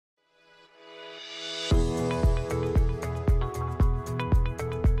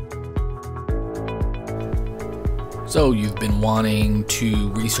So you've been wanting to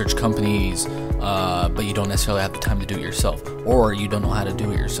research companies, but you don't necessarily have the time to do it yourself, or you don't know how to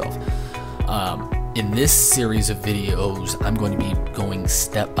do it yourself. In this series of videos, I'm going to be going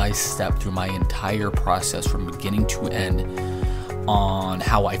step by step through my entire process from beginning to end on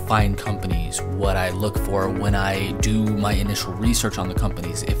how I find companies, what I look for when I do my initial research on the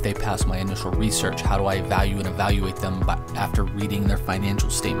companies. If they pass my initial research, how do I value and evaluate them after reading their financial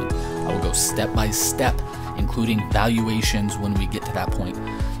statement? I will go step by step, including valuations when we get to that point,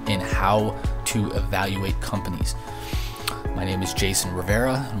 in how to evaluate companies. My name is Jason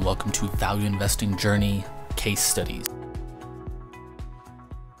Rivera, and welcome to Value Investing Journey Case Studies.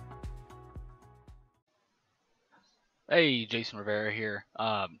 Hey, Jason Rivera here.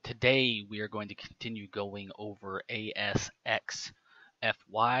 Today we are going to continue going over ASX.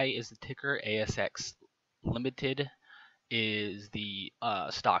 FY is the ticker. ASX Limited is the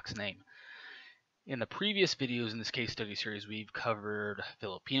stock's name. In the previous videos in this case study series, we've covered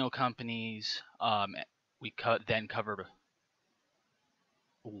Filipino companies. We then covered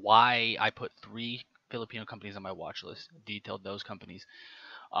why I put 3 Filipino companies on my watch list, detailed those companies.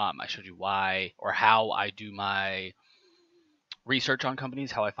 I showed you why or how I do my research on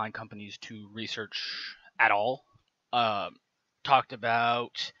companies, how I find companies to research at all.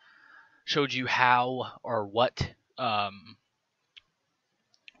 Showed you how or what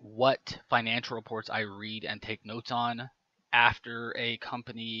financial reports I read and take notes on after a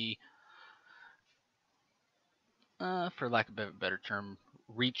company, for lack of a better term,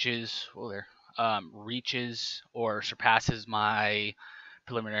 reaches or surpasses my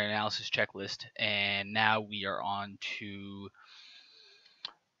preliminary analysis checklist. And now we are on to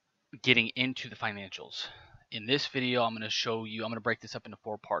getting into the financials. In this video, I'm going to break this up into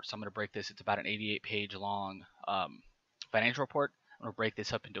 4 parts. It's about an 88-page long financial report. I'm going to break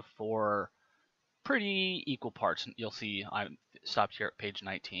this up into 4 pretty equal parts. You'll see I stopped here at page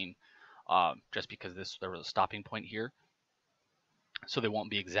 19 just because there was a stopping point here. So they won't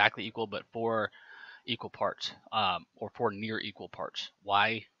be exactly equal, but 4 equal parts, or 4 near equal parts.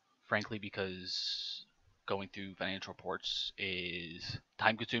 Why? Frankly, because going through financial reports is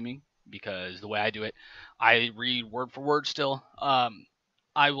time consuming, because the way I do it, I read word for word still.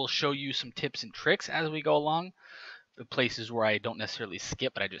 I will show you some tips and tricks as we go along, the places where I don't necessarily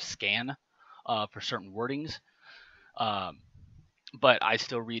skip, but I just scan for certain wordings. But I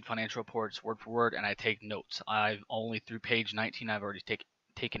still read financial reports word for word, and I take notes. I've only through page 19, I've already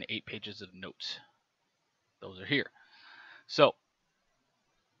taken 8 pages of notes. Those are here. So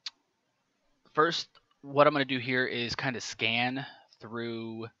first, what I'm going to do here is kind of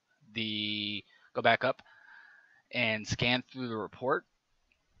go back up and scan through the report,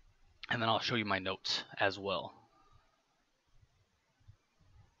 and then I'll show you my notes as well.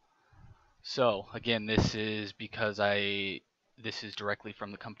 So again, this is directly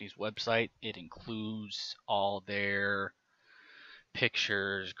from the company's website. It includes all their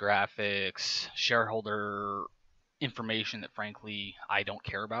pictures, graphics, shareholder information that frankly I don't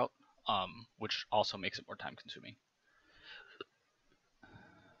care about, which also makes it more time consuming.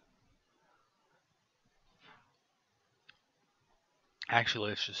 Actually,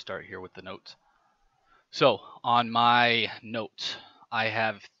 let's just start here with the notes. So on my notes, I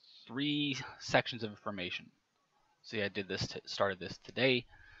have 3 sections of information. See, I started this today.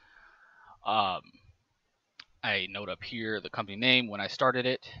 I note up here the company name, when I started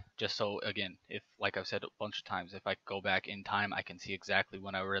it, just so, again, if, like I've said a bunch of times, if I go back in time, I can see exactly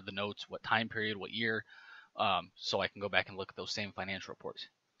when I read the notes, what time period, what year, so I can go back and look at those same financial reports.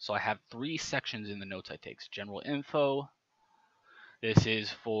 So I have 3 sections in the notes I take. General info. This is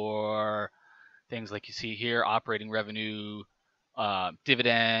for things like you see here: operating revenue,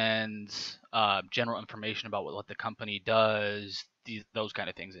 dividends, general information about what the company does, those kind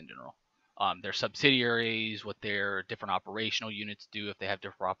of things in general. Their subsidiaries, what their different operational units do, if they have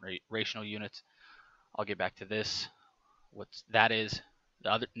different operational units. I'll get back to this. That is.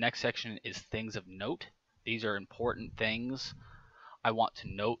 The next section is things of note. These are important things I want to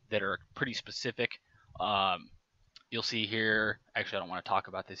note that are pretty specific. You'll see here, actually I don't want to talk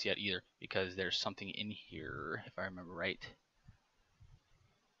about this yet either, because there's something in here, if I remember right.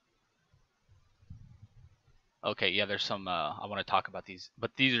 Okay, yeah, there's some, I want to talk about these,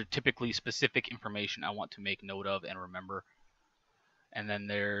 but these are typically specific information I want to make note of and remember. And then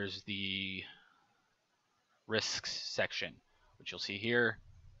there's the risks section, which you'll see here.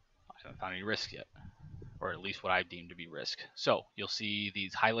 I haven't found any risks yet, or at least what I deem to be risk. So you'll see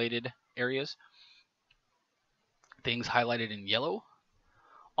these highlighted areas. Things highlighted in yellow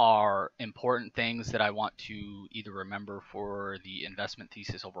are important things that I want to either remember for the investment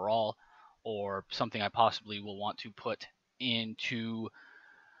thesis overall, or something I possibly will want to put into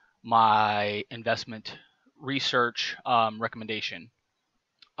my investment research recommendation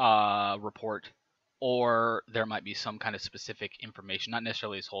report, or there might be some kind of specific information, not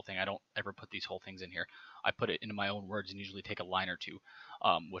necessarily this whole thing. I don't ever put these whole things in here. I put it into my own words and usually take a line or two,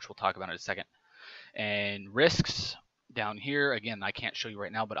 which we'll talk about in a second. And risks down here, again, I can't show you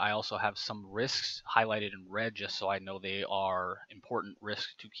right now, but I also have some risks highlighted in red just so I know they are important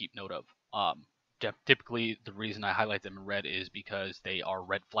risks to keep note of. Typically, the reason I highlight them in red is because they are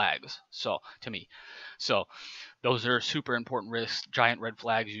red flags. So to me, so those are super important risks. Giant red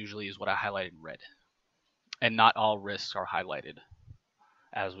flags usually is what I highlighted in red, and not all risks are highlighted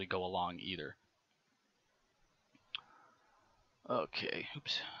as we go along either. Okay,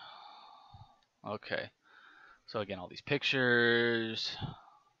 oops. Okay, so again, all these pictures.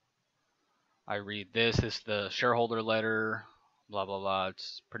 I read this is the shareholder letter, blah blah blah.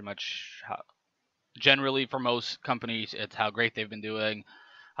 It's pretty much how, generally for most companies, it's how great they've been doing,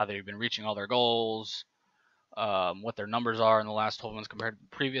 how they've been reaching all their goals, what their numbers are in the last 12 months compared to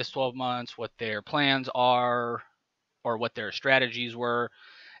the previous 12 months, what their plans are, or what their strategies were,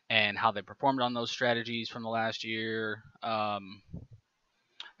 and how they performed on those strategies from the last year.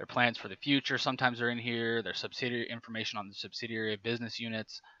 Their plans for the future sometimes are in here. Their subsidiary information on the subsidiary business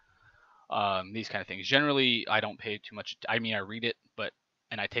units. These kind of things. Generally, I don't pay too much. I mean, I read it,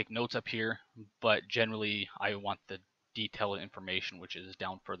 and I take notes up here, but generally, I want the detailed information, which is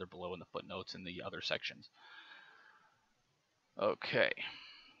down further below in the footnotes in the other sections. Okay.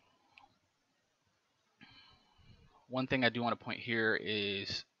 One thing I do want to point here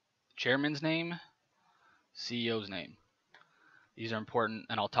is chairman's name, CEO's name. These are important,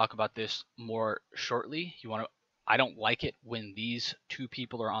 and I'll talk about this more shortly. I don't like it when these two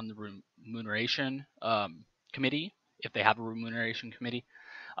people are on the remuneration committee, if they have a remuneration committee,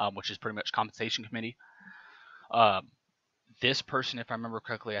 which is pretty much compensation committee. This person, if I remember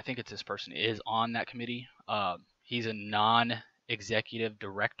correctly, I think it's this person, is on that committee. He's a non-executive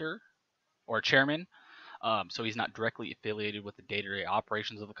director or chairman, so he's not directly affiliated with the day-to-day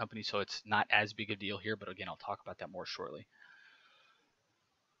operations of the company, so it's not as big a deal here, but again, I'll talk about that more shortly.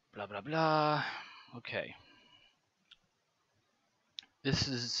 Blah, blah, blah. Okay. This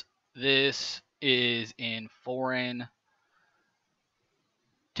is in foreign,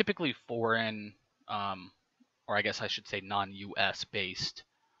 typically foreign, or I guess I should say non-US based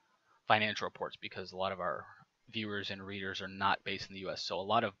financial reports, because a lot of our viewers and readers are not based in the US. So a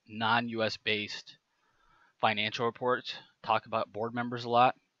lot of non-US based financial reports talk about board members a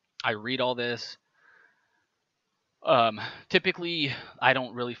lot. I read all this. Typically, I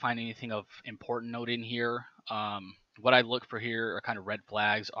don't really find anything of important note in here. What I look for here are kind of red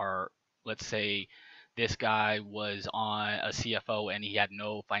flags. Are, let's say this guy was on a CFO and he had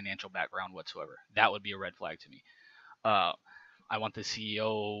no financial background whatsoever. That would be a red flag to me. I want the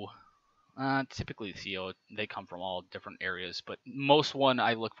CEO. Typically, the CEO, they come from all different areas, but most one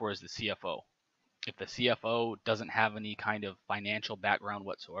I look for is the CFO. If the CFO doesn't have any kind of financial background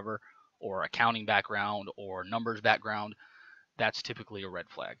whatsoever, or accounting background, or numbers background, that's typically a red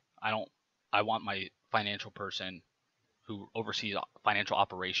flag. I want my financial person who oversees financial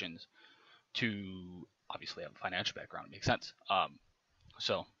operations to obviously have a financial background. It makes sense.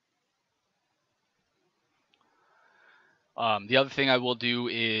 The other thing I will do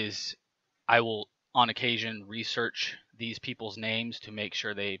is I will on occasion research these people's names to make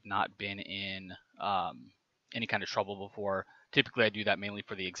sure they've not been in any kind of trouble before. Typically, I do that mainly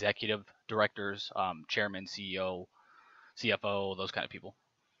for the executive directors, chairman, CEO, CFO, those kind of people.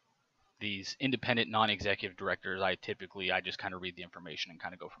 These independent non-executive directors, I just kind of read the information and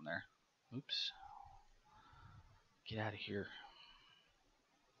kind of go from there. Oops. Get out of here.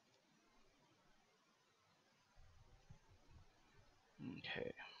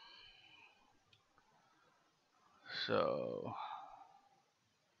 Okay. So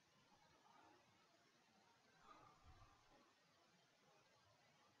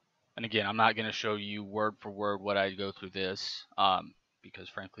and again, I'm not going to show you word for word what I go through this, because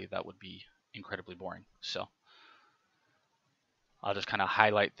frankly, that would be incredibly boring. So I'll just kind of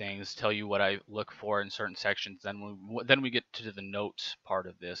highlight things, tell you what I look for in certain sections. Then we get to the notes part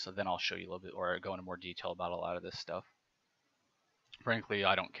of this, so then I'll show you a little bit, or go into more detail about a lot of this stuff. Frankly,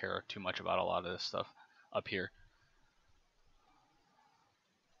 I don't care too much about a lot of this stuff up here.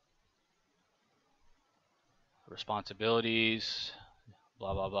 Responsibilities,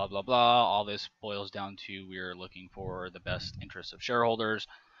 blah, blah, blah, blah, blah. All this boils down to we're looking for the best interests of shareholders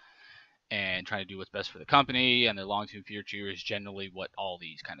and trying to do what's best for the company, and the long-term future is generally what all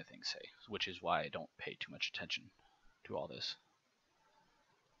these kind of things say, which is why I don't pay too much attention to all this.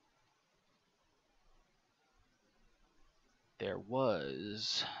 There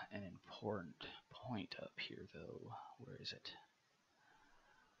was an important point up here, though. Where is it?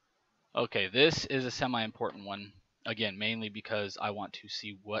 Okay, this is a semi-important one. Again, mainly because I want to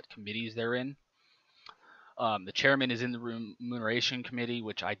see what committees they're in. The chairman is in the remuneration committee,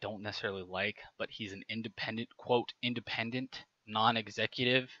 which I don't necessarily like, but he's an independent, quote, independent,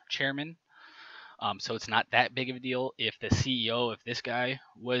 non-executive chairman. So it's not that big of a deal. If the CEO, if this guy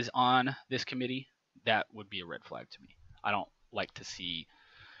was on this committee, that would be a red flag to me. I don't like to see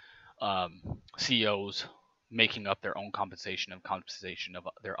CEOs making up their own compensation of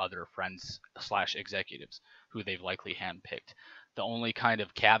their other friends / executives who they've likely handpicked. The only kind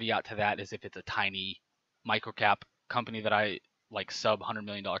of caveat to that is if it's a tiny microcap company that I like, sub $100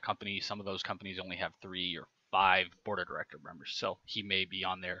 million company. Some of those companies only have 3 or 5 board of director members, so he may be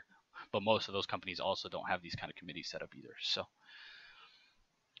on there. But most of those companies also don't have these kind of committees set up either. So,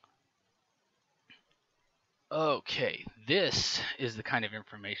 okay, this is the kind of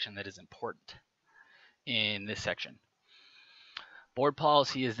information that is important in this section. Board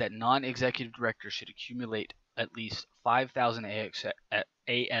policy is that non-executive directors should accumulate at least 5,000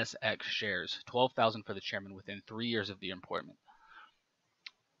 ASX shares, 12,000 for the chairman, within 3 years of the appointment.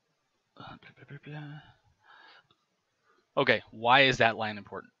 Okay, why is that line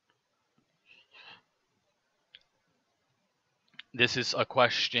important? This is a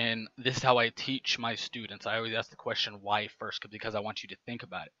question. This is how I teach my students. I always ask the question why first, because I want you to think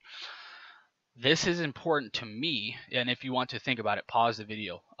about it. This is important to me, and if you want to think about it, pause the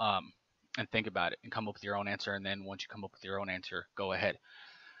video and think about it and come up with your own answer. And then once you come up with your own answer, go ahead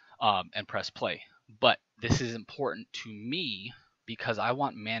and press play. But this is important to me because I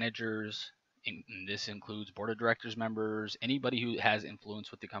want managers, and this includes board of directors members, anybody who has influence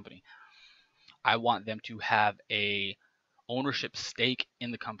with the company. I want them to have a ownership stake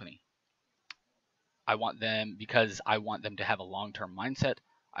in the company. I want them because I want them to have a long-term mindset.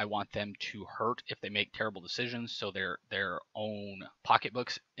 I want them to hurt if they make terrible decisions, so their own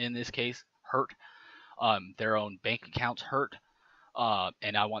pocketbooks in this case hurt, their own bank accounts hurt,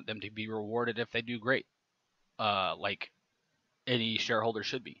 and I want them to be rewarded if they do great, like any shareholder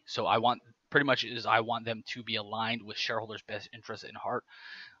should be. So I want them to be aligned with shareholders' best interests in heart.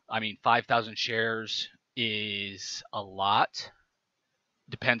 I mean, 5,000 shares is a lot.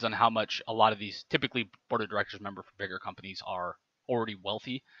 Depends on how much. A lot of these, typically board of directors member for bigger companies, are already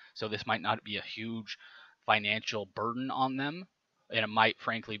wealthy, so this might not be a huge financial burden on them, and it might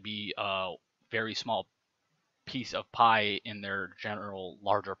frankly be a very small piece of pie in their general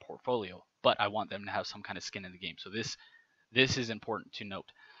larger portfolio, but I want them to have some kind of skin in the game. So this is important to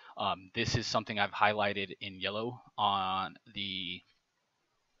note. This is something I've highlighted in yellow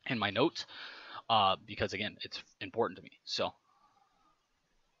in my notes because again, it's important to me. So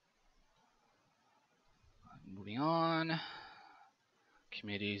moving on,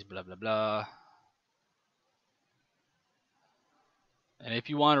 committees, blah blah blah. And if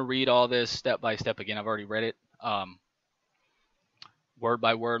you want to read all this step by step, again, I've already read it word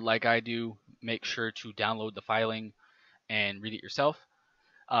by word like I do. Make sure to download the filing and read it yourself.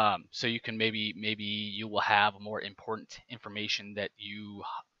 So you can maybe you will have more important information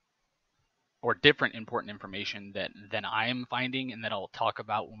or different important information than I'm finding, and that I'll talk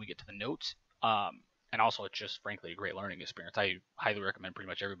about when we get to the notes. And also, it's just frankly a great learning experience. I highly recommend pretty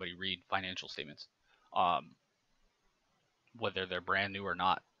much everybody read financial statements, whether they're brand new or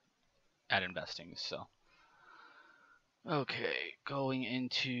not at investing. So, okay, going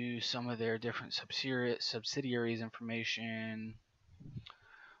into some of their different subsidiaries information,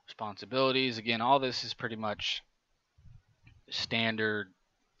 responsibilities. Again, all this is pretty much standard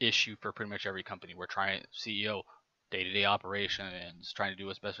issue for pretty much every company. We're trying, CEO, day-to-day operations, trying to do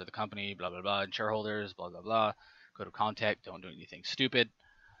what's best for the company, blah blah blah, and shareholders, blah blah blah. Code of conduct, don't do anything stupid.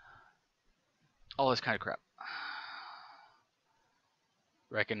 All this kind of crap.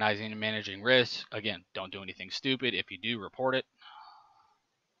 Recognizing and managing risks. Again, don't do anything stupid. If you do, report it.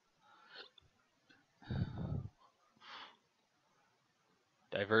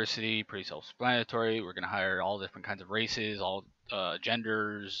 Diversity, pretty self-explanatory. We're going to hire all different kinds of races, all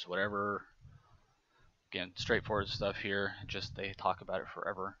genders, whatever. Again, straightforward stuff here. Just they talk about it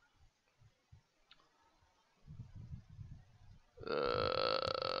forever.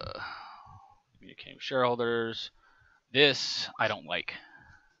 Communicating with shareholders. This I don't like.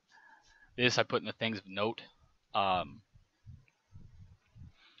 This I put in the things of note. I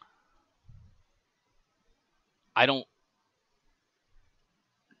don't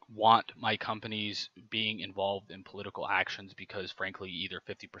want my companies being involved in political actions because frankly either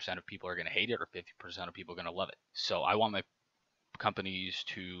 50% of people are going to hate it or 50% of people are going to love it. So I want my companies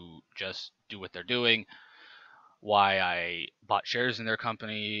to just do what they're doing. why I bought shares in their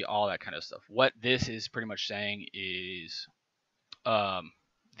company, all that kind of stuff. What this is pretty much saying is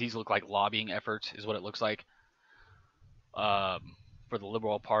these look like lobbying efforts, is what it looks like. For the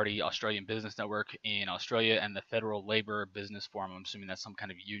Liberal Party, Australian Business Network in Australia, and the Federal Labor Business Forum. I'm assuming that's some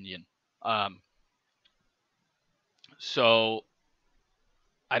kind of union. So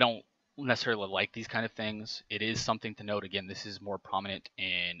I don't necessarily like these kind of things. It is something to note. Again, this is more prominent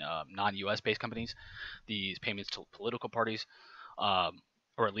in non-U.S. based companies. These payments to political parties,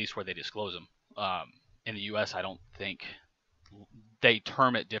 or at least where they disclose them. In the U.S., I don't think they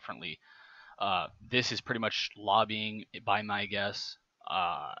term it differently. This is pretty much lobbying, by my guess.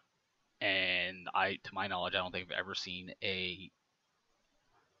 And to my knowledge, I don't think I've ever seen a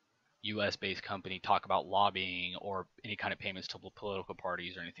U.S. based company talk about lobbying or any kind of payments to political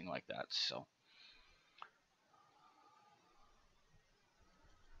parties or anything like that. So,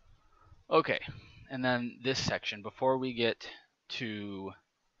 okay, and then this section, before we get to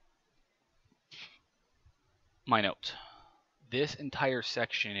my notes, this entire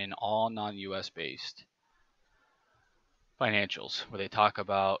section in all non-U.S. based financials, where they talk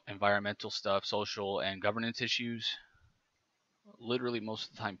about environmental stuff, social and governance issues, literally most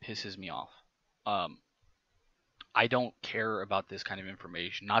of the time pisses me off. I don't care about this kind of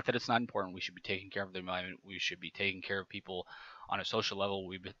information. Not that it's not important. We should be taking care of the environment. We should be taking care of people on a social level.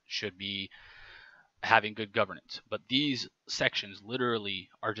 We should be having good governance. But these sections literally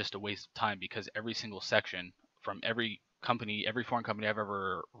are just a waste of time, because every single section from every company, every foreign company I've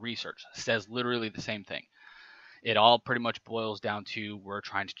ever researched, says literally the same thing. It all pretty much boils down to, we're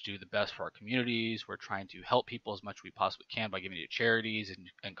trying to do the best for our communities. We're trying to help people as much as we possibly can by giving it to charities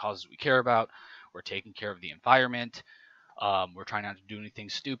and causes we care about. We're taking care of the environment. We're trying not to do anything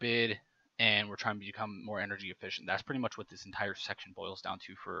stupid, and we're trying to become more energy efficient. That's pretty much what this entire section boils down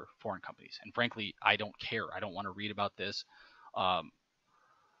to for foreign companies. And frankly, I don't care. I don't want to read about this.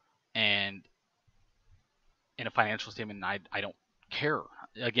 And in a financial statement, I don't care.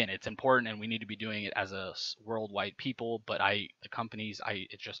 Again, it's important, and we need to be doing it as a worldwide people. But the companies,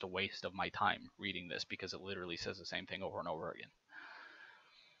 it's just a waste of my time reading this, because it literally says the same thing over and over again.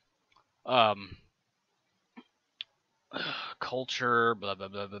 Culture, blah blah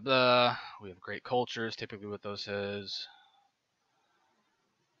blah blah blah. We have great cultures. Typically, what those says.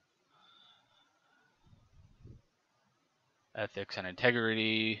 Ethics and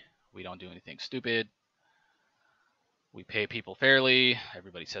integrity. We don't do anything stupid. We pay people fairly.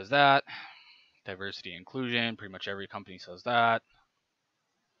 Everybody says that. Diversity and inclusion. Pretty much every company says that.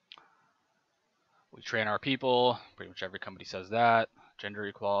 We train our people. Pretty much every company says that. Gender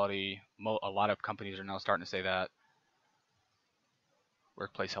equality. A lot of companies are now starting to say that.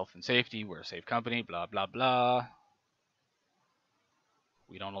 Workplace health and safety. We're a safe company. Blah, blah, blah.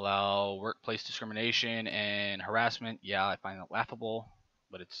 We don't allow workplace discrimination and harassment. Yeah, I find that laughable.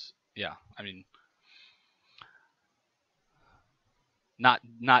 But it's, yeah, I mean, not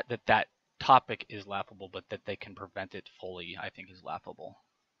that topic is laughable, but that they can prevent it fully, I think, is laughable.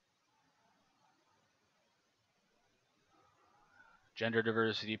 Gender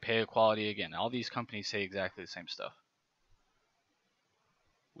diversity, pay equality. Again, all these companies say exactly the same stuff.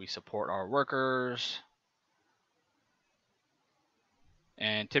 We support our workers.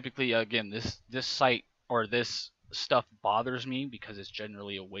 And typically, again, this site or this stuff bothers me because it's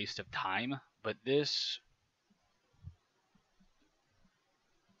generally a waste of time. But this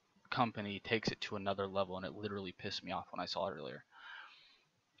company takes it to another level, and it literally pissed me off when I saw it earlier.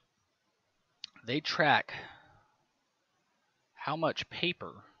 They track how much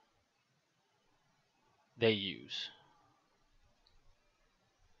paper they use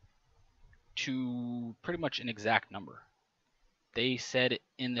to pretty much an exact number. They said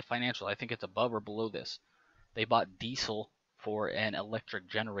in the financial, I think it's above or below this, they bought diesel for an electric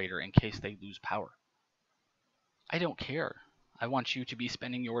generator in case they lose power. I don't care. I want you to be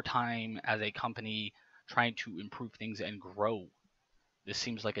spending your time as a company trying to improve things and grow. This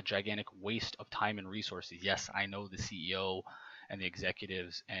seems like a gigantic waste of time and resources. Yes, I know the CEO and the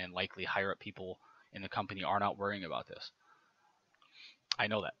executives and likely higher up people in the company are not worrying about this. I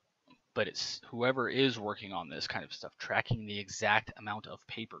know that. But it's whoever is working on this kind of stuff, tracking the exact amount of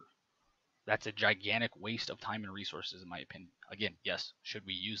paper. That's a gigantic waste of time and resources, in my opinion. Again, yes, should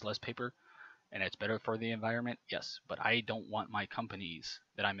we use less paper and it's better for the environment? Yes, but I don't want my companies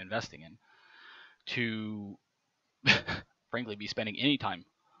that I'm investing in to frankly be spending any time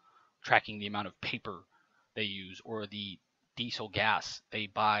tracking the amount of paper they use or the diesel gas they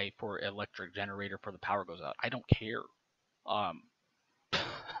buy for electric generator for the power goes out. I don't care.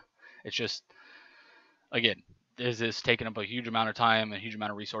 It's just, again, is this taking up a huge amount of time and a huge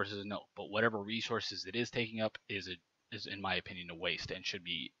amount of resources? No, but whatever resources it is taking up is in my opinion a waste and should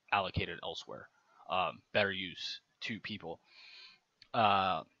be allocated elsewhere. Better use to people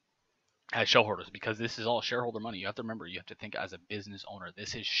as shareholders, because this is all shareholder money. You have to remember, you have to think as a business owner,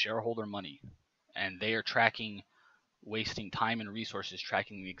 this is shareholder money, and they are wasting time and resources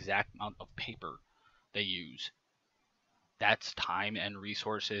tracking the exact amount of paper they use. That's time and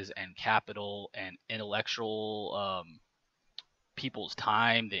resources and capital and intellectual people's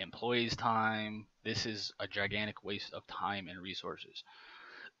time, the employees' time. This is a gigantic waste of time and resources.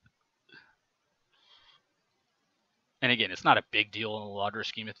 And again, it's not a big deal in the larger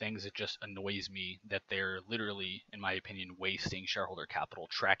scheme of things. It just annoys me that they're literally, in my opinion, wasting shareholder capital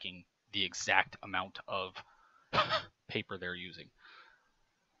tracking the exact amount of paper they're using.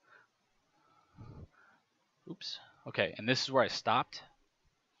 Oops. Okay, and this is where I stopped.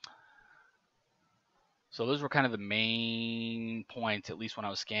 So those were kind of the main points, at least when I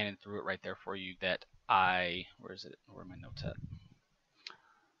was scanning through it right there for you, that where is it? Where are my notes at?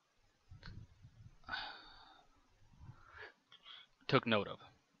 Took note of.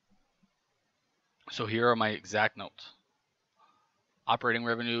 So here are my exact notes. Operating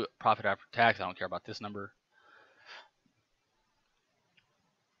revenue, profit after tax, I don't care about this number.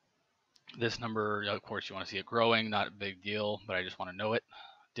 This number, of course, you want to see it growing, not a big deal, but I just want to know it.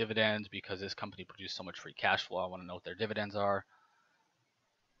 Dividends, because this company produced so much free cash flow, I want to know what their dividends are.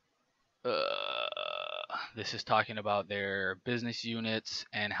 This is talking about their business units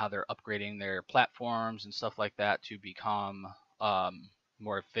and how they're upgrading their platforms and stuff like that to become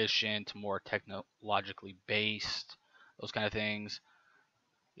more efficient, more technologically based, those kind of things.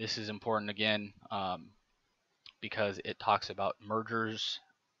 This is important again because it talks about mergers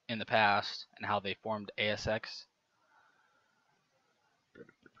in the past and how they formed ASX.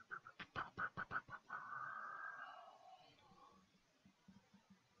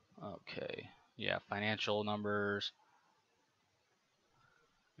 Okay, yeah, financial numbers,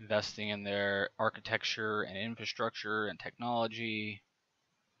 investing in their architecture and infrastructure and technology,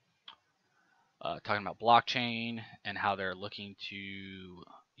 talking about blockchain and how they're looking to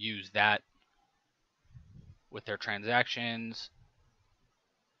use that with their transactions.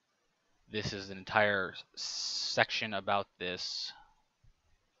 This is an entire section about this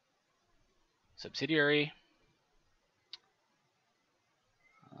subsidiary.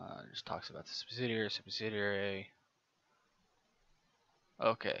 Just talks about the subsidiary.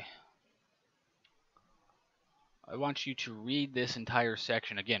 Okay. I want you to read this entire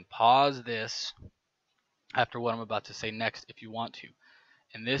section. Again, pause this after what I'm about to say next if you want to.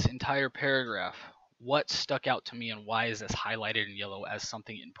 In this entire paragraph, what stuck out to me and why is this highlighted in yellow as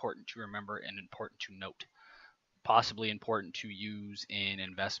something important to remember and important to note? Possibly important to use in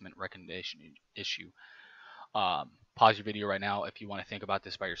investment recommendation issue. Pause your video right now if you want to think about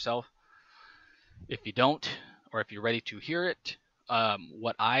this by yourself. If you don't, or if you're ready to hear it,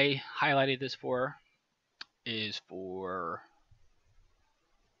 what I highlighted this for is for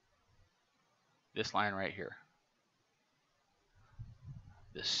this line right here.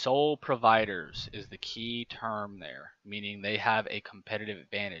 The sole providers is the key term there, meaning they have a competitive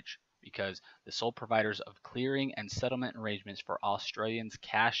advantage because the sole providers of clearing and settlement arrangements for Australians'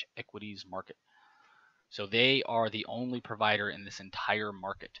 cash equities market. So they are the only provider in this entire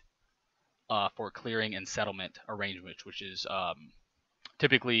market for clearing and settlement arrangements, which is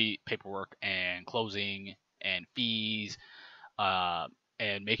typically paperwork and closing and fees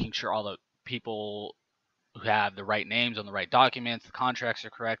and making sure all the people who have the right names on the right documents, the contracts are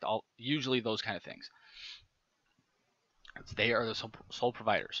correct, usually those kind of things. They are the sole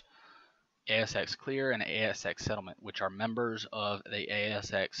providers. ASX Clear and ASX Settlement, which are members of the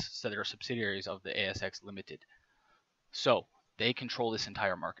ASX, so they're subsidiaries of the ASX Limited. So they control this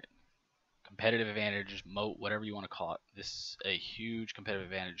entire market. Competitive advantage, moat, whatever you want to call it. This is a huge competitive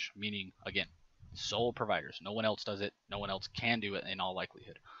advantage, meaning, again, sole providers. No one else does it. No one else can do it in all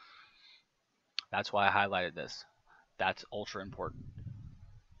likelihood. That's why I highlighted this. That's ultra important.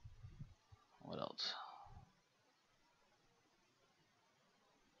 What else?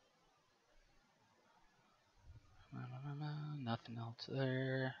 Nothing else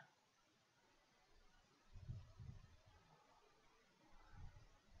there.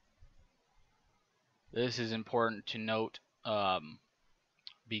 This is important to note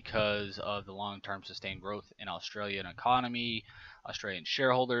because of the long-term sustained growth in Australian economy, Australian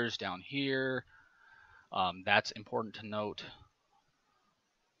shareholders down here. That's important to note.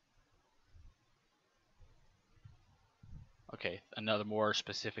 Okay, another more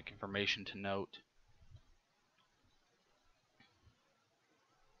specific information to note.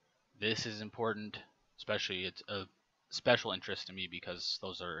 This is important. especially it's a special interest to me because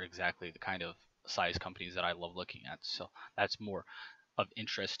those are exactly the kind of size companies that I love looking at. So that's more of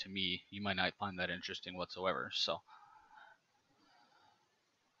interest to me. You might not find that interesting whatsoever. So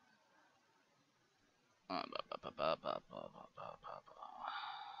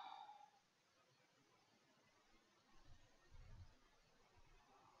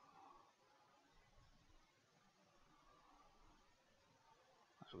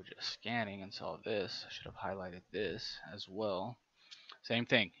so we're just scanning and saw this. I should have highlighted this as well. Same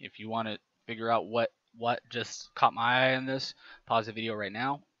thing. If you want to figure out what just caught my eye on this, pause the video right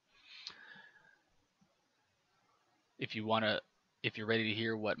now. If you're ready to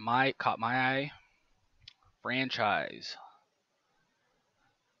hear what caught my eye, franchise.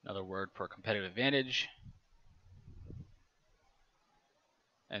 Another word for competitive advantage.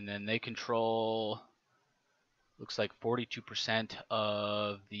 And then they control, looks like 42%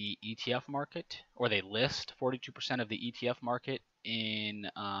 of the ETF market, or they list 42% of the ETF market in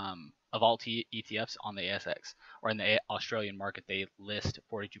of all ETFs on the ASX, or in the Australian market they list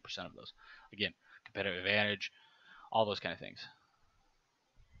 42% of those. Again, competitive advantage, all those kind of things.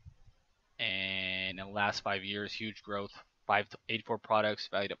 And in the last 5 years, huge growth. 84 products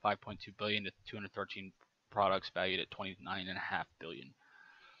valued at 5.2 billion to 213 products valued at 29.5 billion.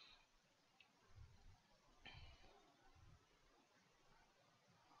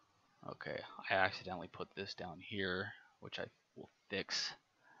 Okay, I accidentally put this down here, which I will fix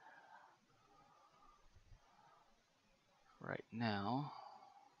right now.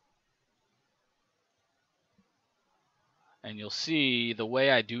 And you'll see the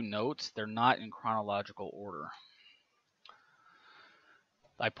way I do notes, they're not in chronological order.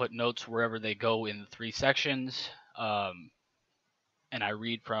 I put notes wherever they go in the 3 sections, and I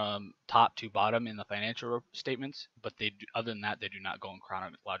read from top to bottom in the financial statements, but they do, other than that, they do not go in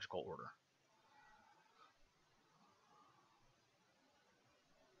chronological order.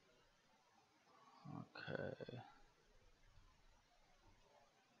 Okay.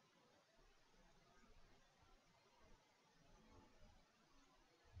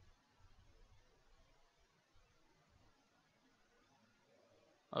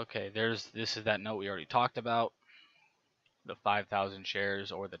 Okay, this is that note we already talked about, the 5,000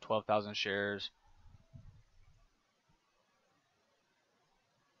 shares or the 12,000 shares.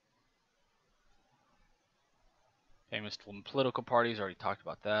 Famous political parties, already talked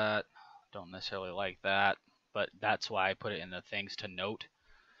about that. Don't necessarily like that, but that's why I put it in the things to note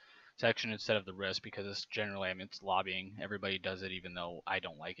section instead of the risk, because it's generally, I mean, it's lobbying. Everybody does it, even though I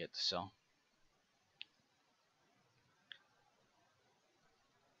don't like it. So,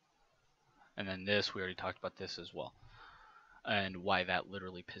 and then this, we already talked about this as well, and why that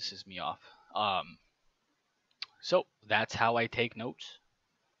literally pisses me off. So that's how I take notes.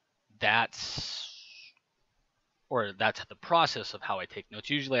 That's the process of how I take notes.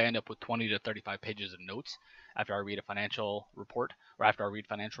 Usually I end up with 20 to 35 pages of notes after I read a financial report, or after I read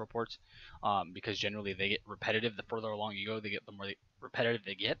financial reports, because generally they get repetitive. The further along you go, the more repetitive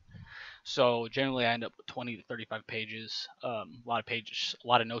they get. So generally I end up with 20 to 35 pages, a lot of pages, a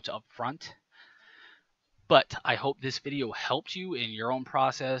lot of notes up front. But I hope this video helped you in your own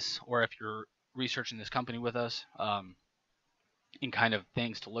process, or if you're researching this company with us, in kind of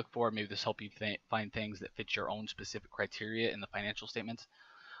things to look for. Maybe this help you find things that fit your own specific criteria in the financial statements,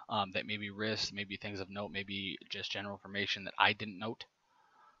 that maybe risks, maybe things of note, maybe just general information that I didn't note.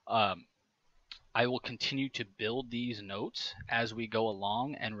 I will continue to build these notes as we go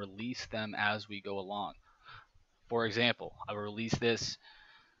along and release them as we go along. For example, I will release this.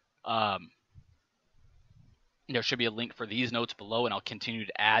 There should be a link for these notes below, and I'll continue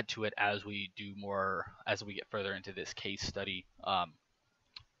to add to it as we do more, as we get further into this case study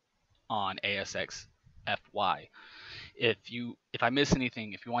on ASX FY. If I miss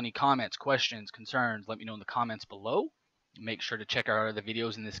anything, if you want any comments, questions, concerns, let me know in the comments below. Make sure to check out our other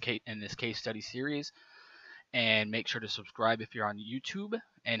videos in this case study series, and make sure to subscribe if you're on YouTube,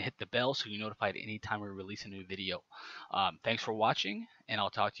 and hit the bell so you're notified anytime we release a new video. Thanks for watching, and I'll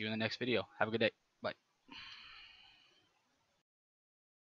talk to you in the next video. Have a good day.